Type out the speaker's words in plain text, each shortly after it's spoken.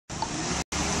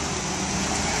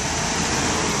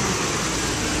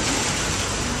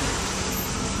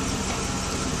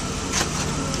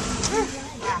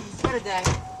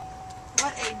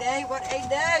day, what a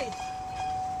day.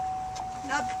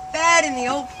 Not bad in the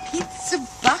old pizza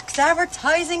box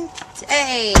advertising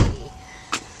day.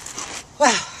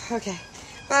 Wow, okay.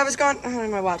 Well, I was gone, oh,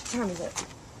 my watch, what time is it?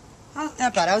 Oh,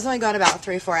 not bad, I was only gone about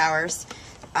 3 or 4 hours.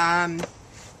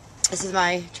 This is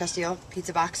my trusty old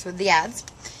pizza box with the ads.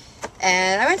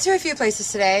 And I went to a few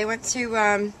places today. I went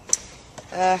to,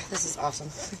 this is awesome.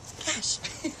 Cash.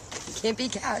 Can't be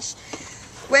cash.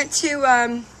 Went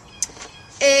to,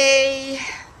 a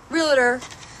realtor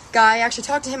guy. I actually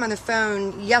talked to him on the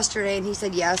phone yesterday, and he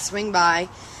said yes, swing by,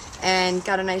 and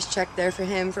got a nice check there for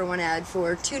him for one ad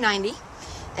for $290,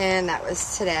 and that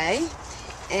was today.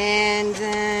 And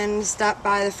then stopped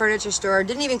by the furniture store.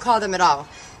 Didn't even call them at all.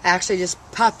 I actually just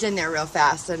popped in there real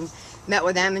fast and met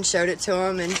with them and showed it to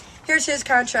him, and here's his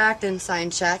contract and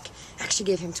signed check. Actually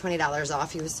gave him $20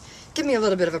 off. He was giving me a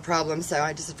little bit of a problem, so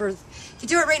I just, if you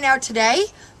do it right now today,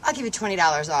 I'll give you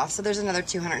 $20 off. So there's another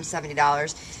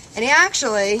 $270. And he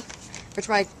actually, which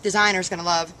my designer's gonna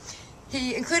love,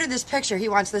 he included this picture. He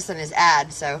wants this in his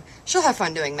ad, so she'll have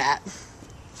fun doing that.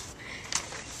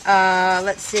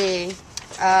 Let's see.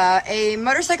 A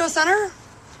motorcycle center.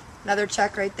 Another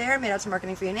check right there. Made out to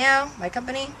Marketing for You Now, my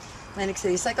company. Atlantic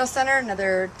City Cycle Center.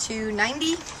 Another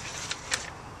 $290.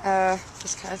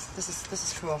 This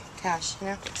is cool. Cash, you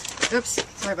know. Oops,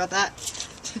 sorry about that.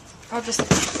 I'll just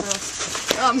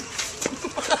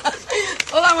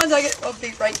hold on one second. I'll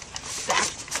be right back.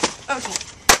 Okay.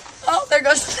 Oh, there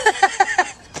goes.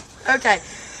 Okay.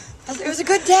 It was a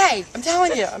good day. I'm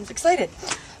telling you. I'm excited.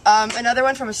 Another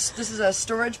one from this is a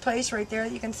storage place right there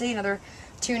that you can see. Another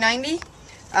 $290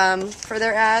 for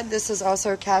their ad. This is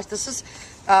also cash. This is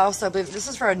also, I believe this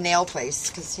is for a nail place,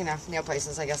 because, you know, nail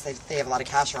places, I guess they have a lot of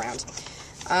cash around.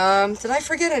 Did I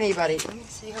forget anybody? Let me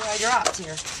see who I dropped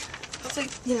here. Hopefully,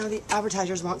 you know, the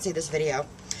advertisers won't see this video.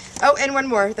 Oh, and one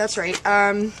more. That's right.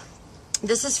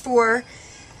 This is for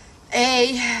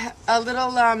a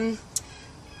little,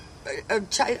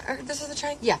 this is the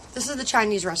Chinese? Yeah, this is the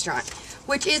Chinese restaurant,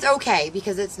 which is okay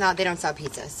because it's not, they don't sell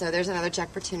pizza. So there's another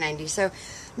check for $290. So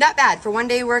not bad for one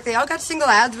day work. They all got single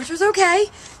ads, which was okay.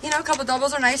 You know, a couple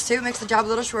doubles are nice too. Makes the job a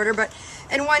little shorter. But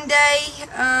in one day,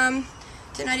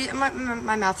 $290.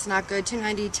 My math's not good.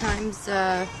 $290 times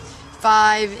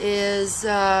 5 is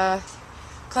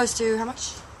close to how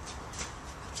much?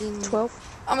 12.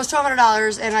 Almost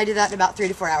 $1,200, and I did that in about 3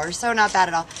 to 4 hours. So not bad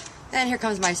at all. And here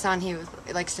comes my son. He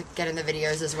likes to get in the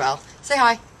videos as well. Say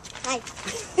hi. Hi.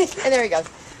 And there he goes.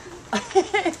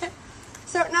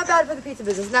 So not bad for the pizza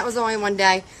business. And that was only one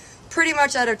day. Pretty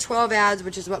much out of 12 ads,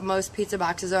 which is what most pizza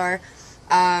boxes are.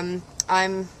 I'm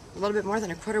a little bit more than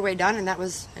a quarter way done, and that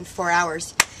was in 4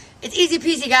 hours. It's easy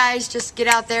peasy, guys. Just get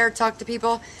out there, talk to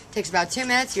people. Takes about 2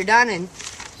 minutes. You're done, and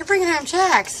you're bringing home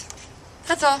checks.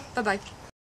 That's all. Bye-bye.